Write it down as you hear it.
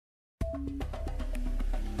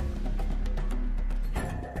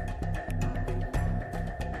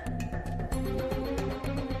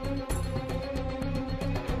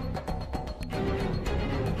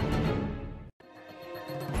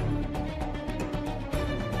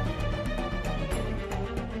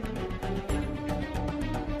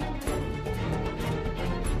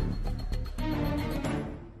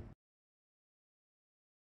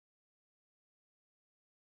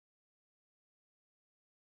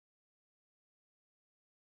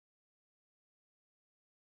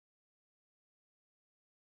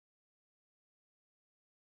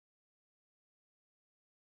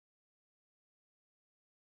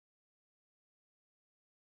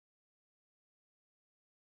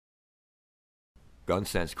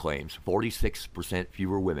GunSense claims 46%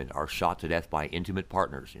 fewer women are shot to death by intimate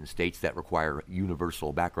partners in states that require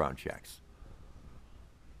universal background checks.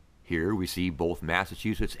 Here we see both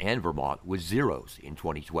Massachusetts and Vermont with zeros in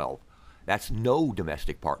 2012. That's no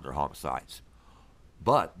domestic partner homicides.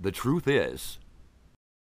 But the truth is,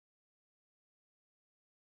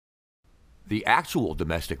 the actual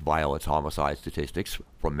domestic violence homicide statistics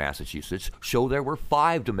from Massachusetts show there were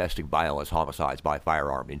 5 domestic violence homicides by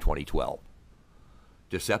firearm in 2012.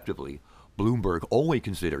 Deceptively, Bloomberg only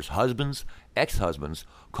considers husbands, ex-husbands,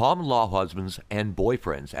 common law husbands, and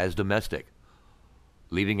boyfriends as domestic,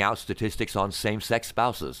 leaving out statistics on same-sex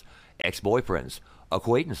spouses, ex-boyfriends,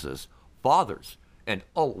 acquaintances, fathers, and,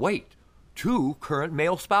 2 current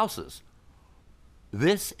male spouses.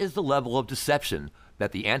 This is the level of deception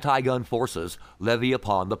that the anti-gun forces levy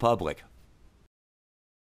upon the public.